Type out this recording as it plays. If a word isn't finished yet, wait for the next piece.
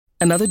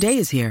Another day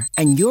is here,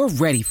 and you're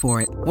ready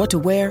for it. What to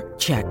wear?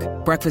 Check.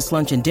 Breakfast,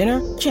 lunch, and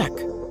dinner? Check.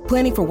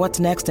 Planning for what's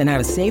next and how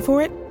to save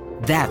for it?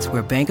 That's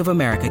where Bank of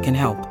America can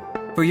help.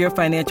 For your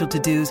financial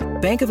to-dos,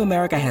 Bank of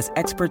America has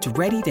experts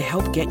ready to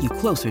help get you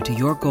closer to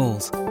your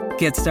goals.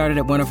 Get started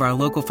at one of our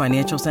local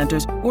financial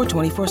centers or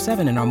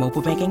 24/7 in our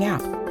mobile banking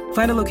app.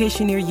 Find a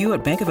location near you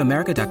at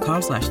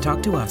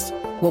bankofamerica.com/talktous.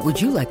 What would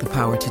you like the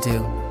power to do?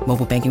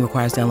 Mobile banking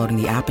requires downloading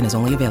the app and is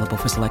only available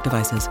for select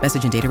devices.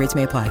 Message and data rates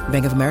may apply.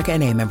 Bank of America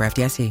N.A., member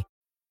FDIC.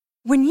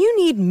 When you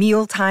need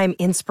mealtime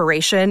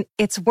inspiration,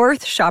 it's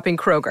worth shopping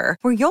Kroger,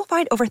 where you'll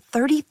find over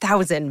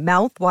 30,000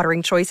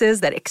 mouth-watering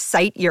choices that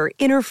excite your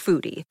inner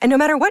foodie. And no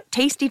matter what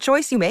tasty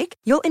choice you make,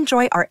 you'll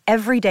enjoy our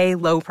everyday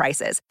low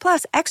prices,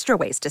 plus extra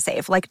ways to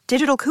save, like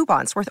digital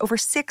coupons worth over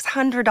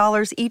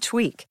 $600 each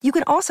week. You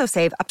can also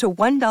save up to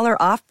 $1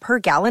 off per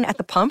gallon at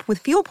the pump with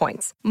fuel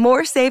points.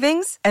 More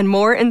savings and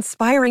more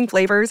inspiring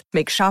flavors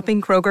make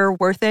shopping Kroger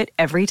worth it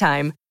every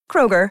time.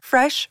 Kroger,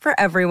 fresh for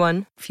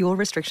everyone. Fuel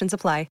restrictions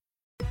apply.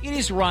 It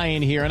is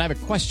Ryan here, and I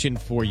have a question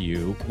for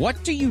you.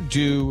 What do you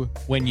do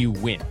when you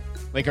win?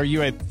 Like, are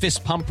you a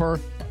fist pumper,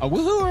 a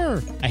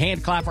woo-hooer, a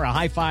hand clapper, a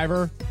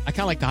high-fiver? I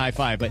kind of like the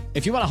high-five, but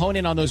if you want to hone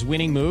in on those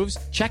winning moves,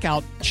 check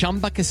out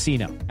Chumba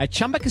Casino. At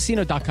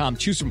ChumbaCasino.com,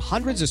 choose from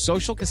hundreds of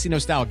social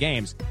casino-style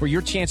games for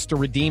your chance to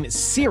redeem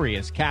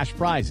serious cash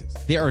prizes.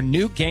 There are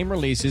new game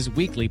releases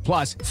weekly,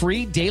 plus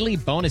free daily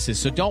bonuses,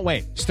 so don't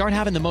wait. Start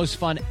having the most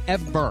fun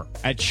ever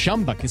at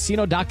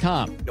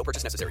ChumbaCasino.com. No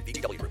purchase necessary.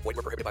 VGW Group. Void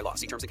where prohibited by law.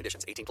 See terms and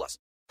conditions. 18+.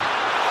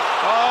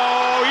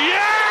 Oh,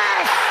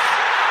 yes!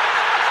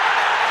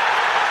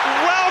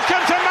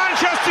 Welcome to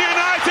Manchester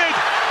United,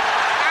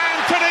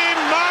 Anthony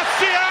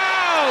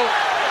Martial!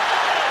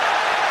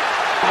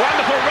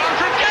 Wonderful run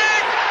from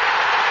Giggs!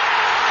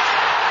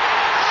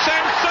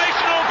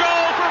 Sensational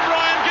goal from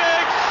Ryan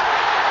Giggs!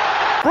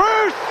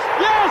 Bruce!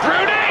 Yes!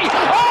 Rooney!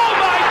 Oh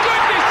my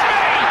goodness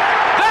me!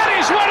 That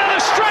is one of the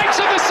strikes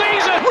of the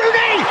season!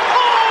 Rooney!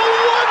 Oh,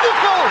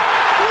 wonderful!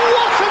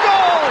 What a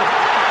goal!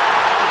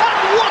 And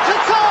what a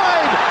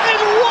time!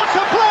 In what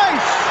a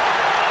place!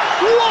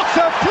 What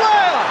a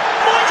player!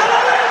 Michael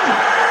Owen!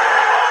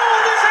 Oh,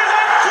 this is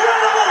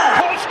incredible!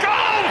 Paul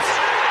Scholes!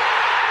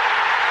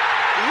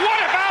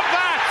 What about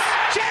that?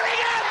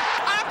 Sheringham!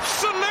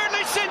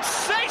 Absolutely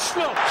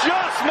sensational!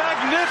 Just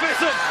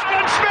magnificent!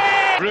 And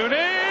Smith!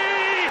 Rooney!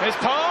 His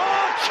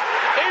punch!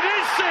 It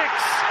is 6!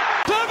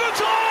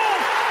 Berbatov!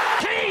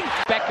 King!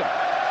 Beckham!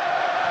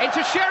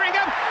 Into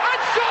Sheringham! And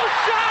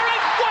Solskjaer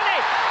has won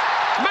it!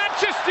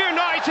 Manchester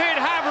United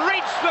have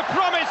reached the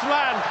promised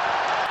land!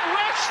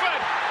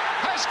 Rashford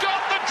has got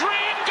the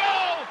dream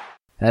goal!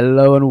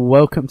 Hello and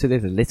welcome to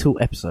this little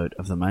episode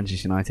of the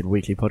Manchester United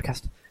Weekly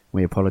Podcast.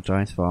 We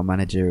apologise for our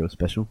managerial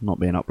special not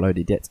being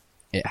uploaded yet.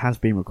 It has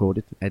been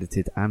recorded,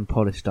 edited and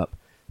polished up,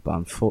 but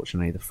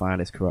unfortunately the file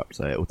is corrupt,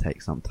 so it will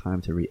take some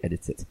time to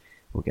re-edit it.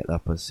 We'll get that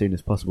up as soon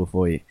as possible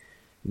for you.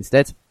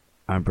 Instead,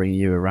 I'm bringing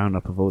you a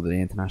roundup of all the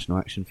international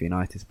action for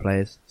United's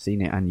players,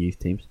 senior and youth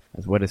teams,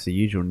 as well as the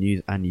usual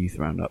news and youth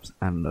roundups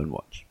and loan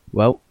watch.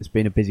 Well, it's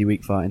been a busy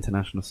week for our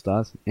international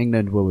stars.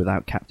 England were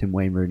without captain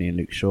Wayne Rooney and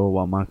Luke Shaw,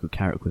 while Michael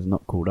Carrick was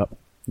not called up,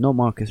 nor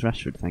Marcus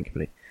Rashford,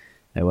 thankfully.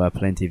 There were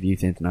plenty of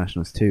youth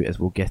internationals too, as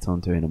we'll get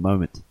on to in a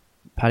moment.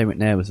 Paddy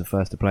McNair was the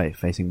first to play,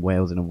 facing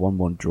Wales in a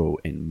 1-1 draw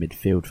in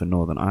midfield for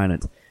Northern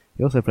Ireland.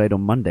 He also played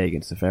on Monday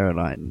against the Faroe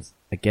Islands,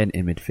 again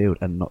in midfield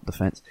and not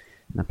defence,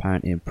 and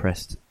apparently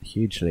impressed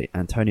hugely.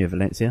 Antonio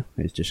Valencia,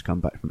 who's just come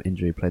back from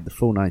injury, played the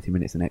full 90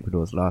 minutes in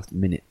Ecuador's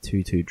last-minute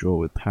 2-2 draw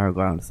with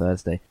Paraguay on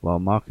Thursday, while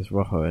Marcos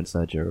Rojo and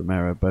Sergio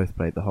Romero both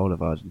played the whole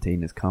of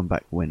Argentina's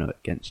comeback winner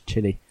against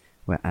Chile,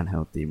 where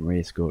Angel Di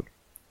Maria scored.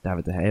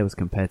 David De Gea was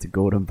compared to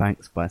Gordon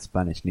Banks by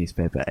Spanish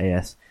newspaper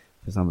AS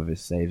for some of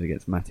his saves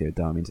against Matteo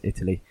Darmian's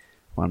Italy.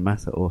 Juan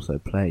Mata also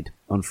played.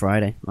 On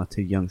Friday, our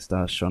two young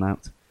stars shone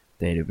out.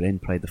 Daley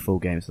Blind played the full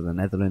games for the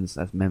Netherlands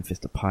as Memphis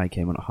Depay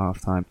came on at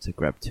half-time to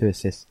grab 2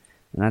 assists,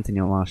 and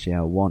Anthony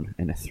Martial won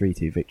in a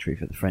 3-2 victory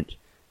for the French,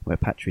 where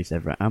Patrice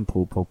Evra and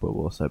Paul Pogba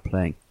were also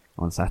playing.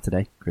 On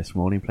Saturday, Chris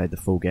Smalling played the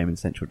full game in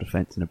central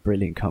defence in a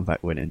brilliant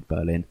comeback win in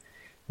Berlin.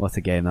 What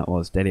a game that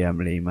was. Dele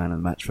Alli, man of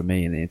the match for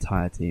me and the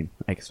entire team.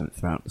 Excellent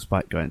throughout,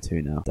 despite going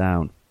 2-0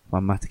 down.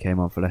 Juan Mata came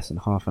on for less than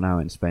half an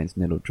hour in Spain's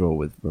 0 draw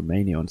with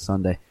Romania on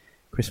Sunday.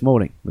 Chris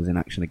Smalling was in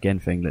action again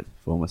for England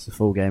for almost the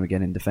full game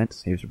again in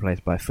defence. He was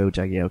replaced by Phil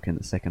Jagielka in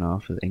the second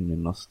half as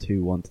England lost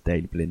 2-1 to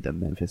Daley Blind and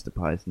Memphis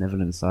Depay's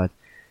Netherlands side,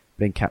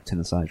 being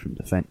captain aside from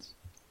defence.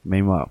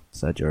 Meanwhile,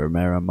 Sergio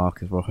Romero and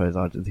Marcos Rojo's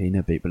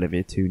Argentina beat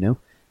Bolivia 2-0,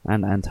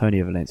 and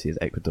Antonio Valencia's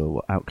Ecuador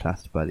were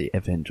outclassed by the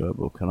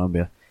ever-enjoyable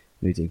Colombia,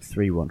 losing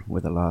 3-1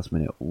 with a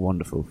last-minute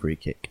wonderful free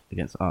kick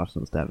against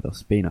Arsenal's David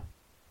Ospina.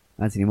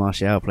 Anthony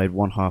Martial played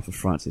one half of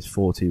France's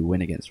 4-2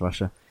 win against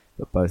Russia,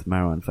 but both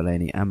Marouane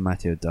Fellaini and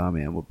Matteo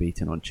Darmian were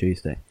beaten on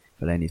Tuesday.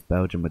 Fellaini's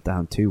Belgium were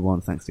down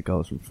 2-1 thanks to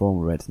goals from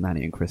former Reds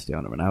Nani and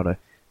Cristiano Ronaldo,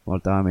 while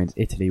Darmian's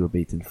Italy were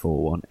beaten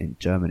 4-1 in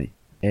Germany.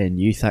 In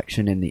youth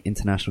action in the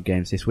international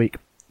games this week,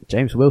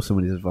 James Wilson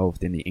was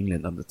involved in the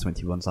England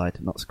under-21 side,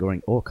 not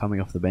scoring or coming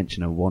off the bench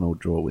in a 1-1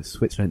 draw with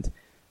Switzerland,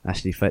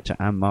 Ashley Fletcher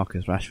and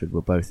Marcus Rashford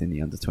were both in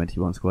the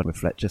under-21 squad, with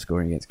Fletcher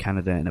scoring against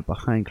Canada in a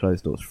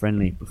behind-closed-doors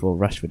friendly before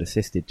Rashford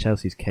assisted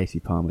Chelsea's Casey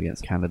Palmer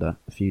against Canada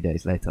a few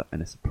days later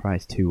in a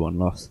surprise 2-1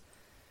 loss.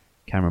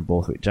 Cameron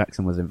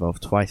Borthwick-Jackson was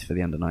involved twice for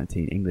the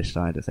under-19 English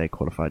side as they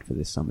qualified for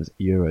this summer's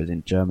Euros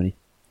in Germany.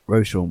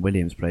 Roshaw and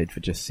Williams played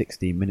for just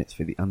 16 minutes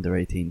for the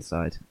under-18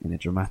 side in a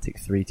dramatic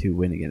 3-2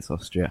 win against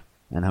Austria.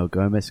 Angel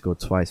Gomez scored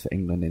twice for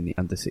England in the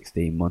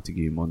under-16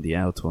 Montague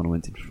Mondial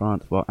tournament in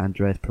France, while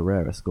Andres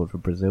Pereira scored for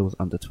Brazil's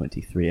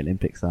under-23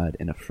 Olympic side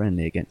in a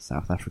friendly against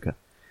South Africa.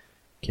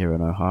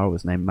 Kieran O'Hara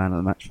was named man of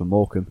the match for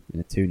Morecambe in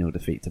a 2-0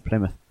 defeat to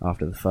Plymouth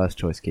after the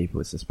first-choice keeper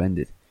was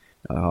suspended.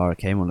 O'Hara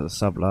came on as a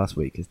sub last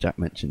week, as Jack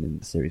mentioned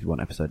in Series 1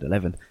 Episode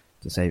 11,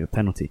 to save a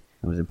penalty,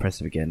 and was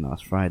impressive again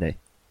last Friday.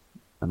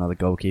 Another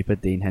goalkeeper,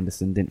 Dean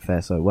Henderson, didn't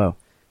fare so well,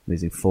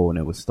 losing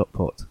 4-0 with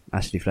Stockport.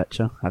 Ashley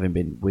Fletcher, having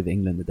been with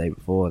England the day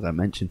before, as I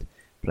mentioned,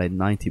 played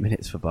 90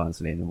 minutes for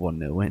Barnsley in a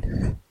 1-0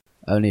 win.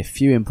 Only a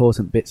few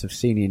important bits of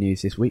senior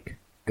news this week.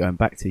 Going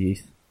back to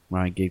youth,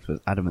 Ryan Giggs was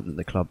adamant that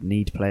the club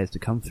need players to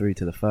come through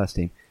to the first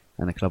team,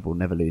 and the club will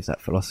never lose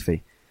that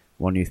philosophy.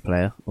 One youth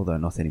player, although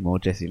not anymore,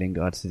 Jesse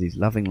Lingard, says he's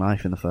loving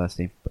life in the first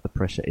team, but the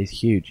pressure is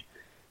huge.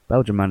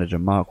 Belgian manager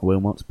Mark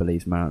Wilmots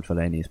believes Marouane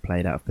Fellaini is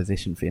played out of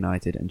position for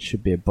United and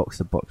should be a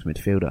box-to-box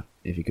midfielder.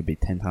 If he could be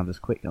 10 times as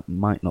quick, that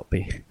might not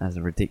be as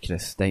a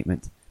ridiculous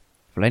statement.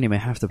 Fellaini may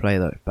have to play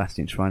though.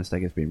 Bastian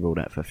Schweinsteiger has been ruled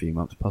out for a few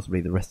months,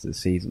 possibly the rest of the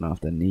season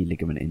after a knee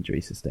ligament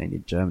injury sustained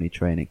in Germany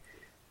training,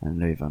 and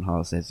Louis van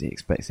Gaal says he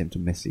expects him to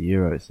miss the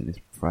Euros in his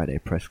Friday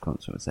press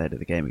conference ahead of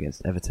the game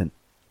against Everton.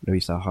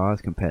 Louis Saha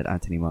has compared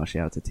Anthony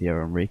Martial to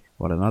Thierry Henry,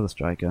 while another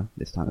striker,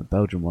 this time a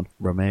Belgian one,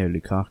 Romeo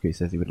Lukaku,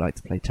 says he would like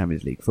to play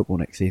Champions League football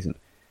next season.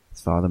 His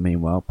father,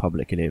 meanwhile,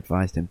 publicly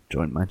advised him to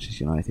join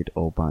Manchester United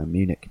or Bayern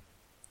Munich.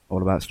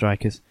 All about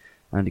strikers,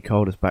 Andy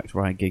Cole has backed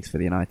Ryan Giggs for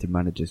the United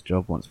manager's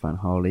job once Van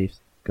Gaal leaves.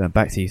 Going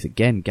back to youth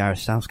again, Gareth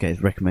Southgate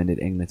has recommended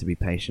England to be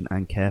patient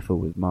and careful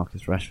with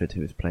Marcus Rashford,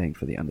 who is playing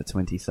for the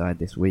under-20 side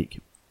this week.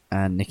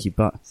 And Nicky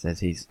Butt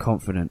says he's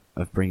confident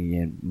of bringing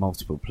in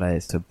multiple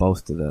players to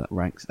bolster the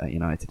ranks at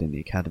United in the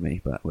academy,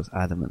 but was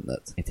adamant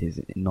that it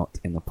is not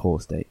in the poor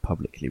state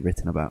publicly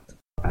written about.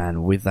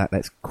 And with that,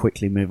 let's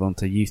quickly move on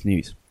to youth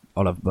news.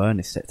 Oliver Byrne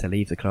is set to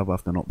leave the club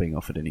after not being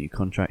offered a new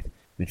contract.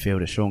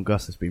 Midfielder Sean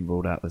Gus has been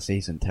ruled out of the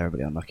season,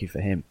 terribly unlucky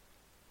for him.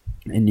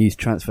 In youth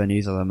transfer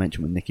news, as I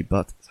mentioned with Nicky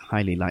Butt, it's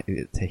highly likely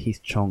that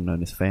Tahith Chong,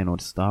 known as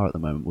Feyenoord's star at the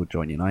moment, will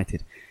join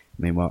United.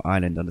 Meanwhile,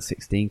 Ireland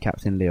under-16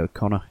 captain Leo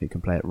Connor, who can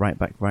play at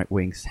right-back,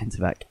 right-wing,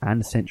 centre-back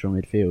and central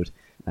midfield,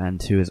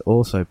 and who has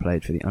also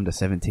played for the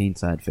under-17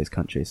 side for his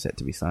country, is set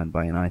to be signed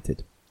by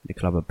United. The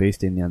club are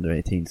boosting the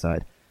under-18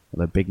 side,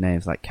 although big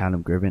names like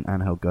Callum Gribbin,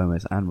 Angel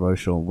Gomez and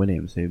Roshaw and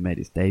Williams, who made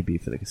his debut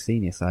for the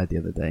senior side the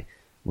other day,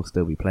 will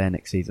still be playing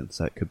next season,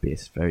 so it could be a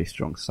very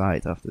strong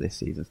side after this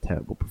season's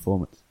terrible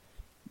performance.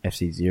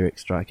 FC Zurich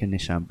striker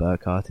Nishan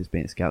Burkhardt is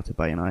being scouted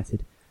by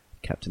United,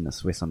 captain the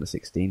Swiss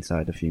under-16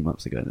 side a few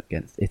months ago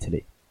against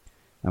Italy.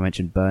 I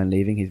mentioned Byrne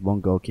leaving. He's one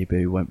goalkeeper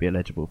who won't be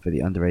eligible for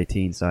the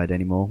under-18 side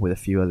anymore, with a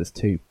few others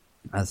too.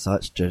 As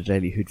such,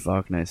 Jajeli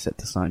Hood-Wagner is set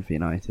to sign for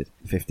United.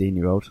 The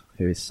 15-year-old,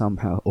 who is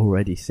somehow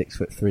already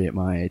 6'3" at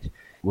my age,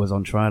 was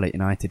on trial at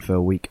United for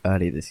a week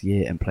earlier this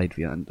year and played for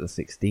the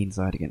under-16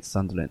 side against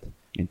Sunderland.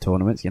 In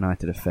tournaments,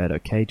 United have fared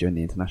okay during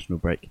the international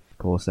break. Of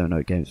course, there were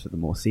no games for the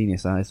more senior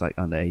sides like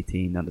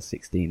under-18,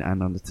 under-16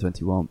 and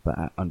under-21, but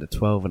at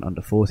under-12 and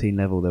under-14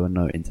 level there were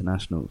no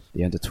internationals.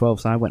 The under-12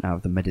 side went out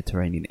of the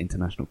Mediterranean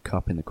International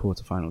Cup in the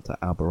quarter-final to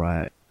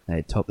Alboraya. They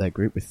had topped their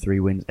group with 3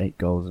 wins, 8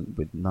 goals, and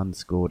with none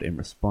scored in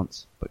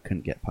response, but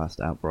couldn't get past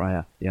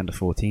Alboraya. The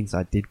under-14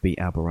 side did beat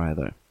Alboraya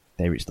though.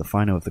 They reached the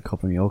final of the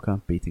Copa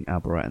Mallorca, beating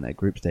Alboraya in their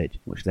group stage,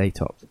 which they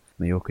topped.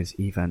 Mallorca's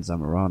Ivan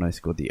Zamorano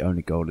scored the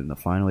only goal in the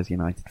final as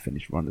United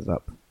finished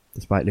runners-up.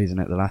 Despite losing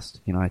at the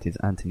last, United's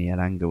Anthony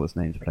Elanga was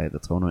named player of the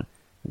tournament,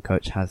 and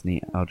coach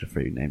Hasni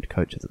Al-Jafri named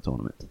coach of the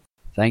tournament.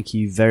 Thank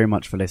you very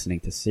much for listening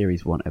to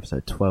Series 1,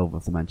 Episode 12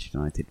 of the Manchester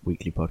United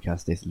Weekly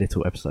Podcast, this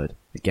little episode.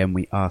 Again,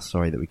 we are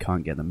sorry that we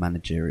can't get the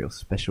managerial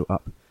special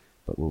up,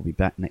 but we'll be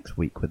back next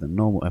week with a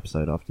normal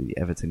episode after the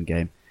Everton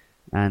game,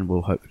 and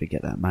we'll hopefully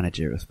get that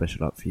managerial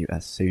special up for you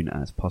as soon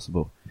as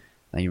possible.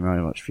 Thank you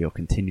very much for your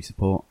continued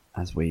support.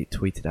 As we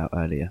tweeted out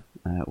earlier,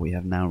 we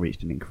have now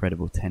reached an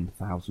incredible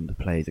 10,000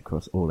 plays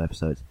across all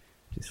episodes,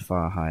 which is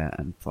far higher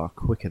and far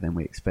quicker than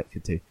we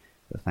expected to,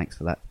 so thanks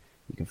for that.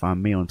 You can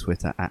find me on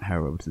Twitter at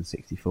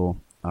HarryRobertson64,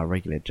 our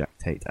regular Jack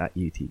Tate at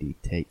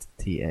UTDTate,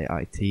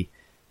 T-A-I-T,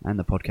 and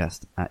the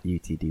podcast at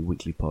UTD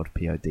Weekly Pod,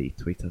 P-O-D.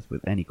 Tweet us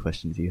with any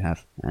questions you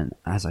have, and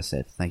as I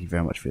said, thank you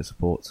very much for your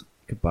support.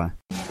 Goodbye.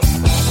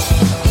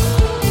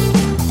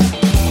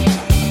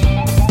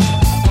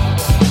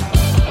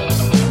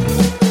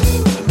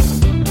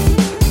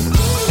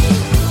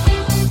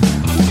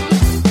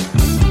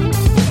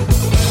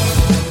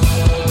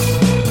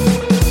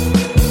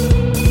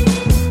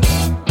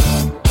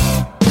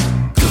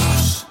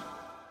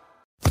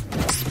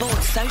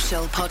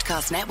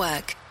 Podcast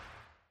Network.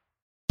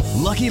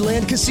 Lucky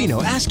Land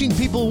Casino asking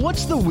people,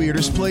 what's the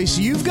weirdest place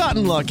you've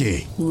gotten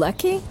lucky?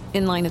 Lucky?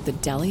 In line at the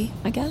deli,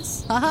 I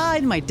guess? Aha,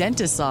 in my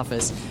dentist's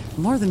office.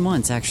 More than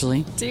once,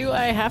 actually. Do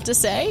I have to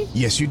say?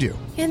 Yes, you do.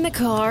 In the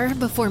car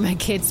before my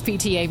kids'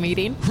 PTA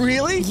meeting.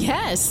 Really?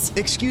 Yes.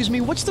 Excuse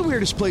me, what's the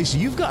weirdest place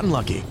you've gotten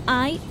lucky?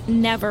 I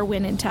never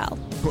win and tell.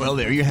 Well,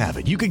 there you have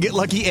it. You can get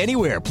lucky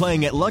anywhere,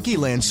 playing at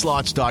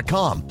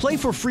LuckyLandSlots.com. Play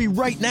for free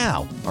right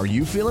now. Are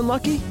you feeling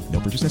lucky? No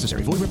purchase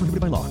necessary. Void where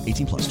prohibited by law.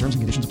 18+. Terms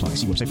and conditions apply.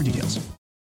 See website for details.